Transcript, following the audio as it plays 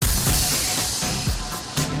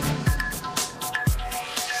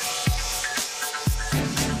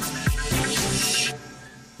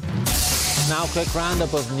quick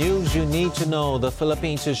roundup of news you need to know. The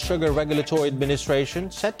Philippines Sugar Regulatory Administration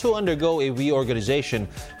set to undergo a reorganization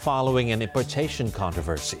following an importation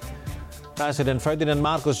controversy. President Ferdinand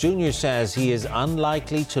Marcos Jr. says he is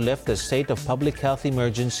unlikely to lift the state of public health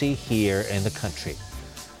emergency here in the country.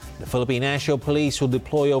 The Philippine National Police will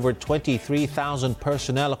deploy over 23,000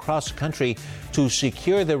 personnel across the country to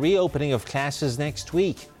secure the reopening of classes next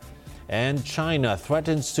week. And China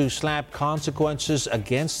threatens to slap consequences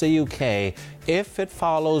against the UK if it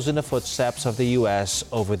follows in the footsteps of the US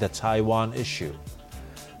over the Taiwan issue.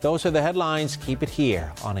 Those are the headlines. Keep it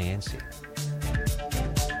here on ANC.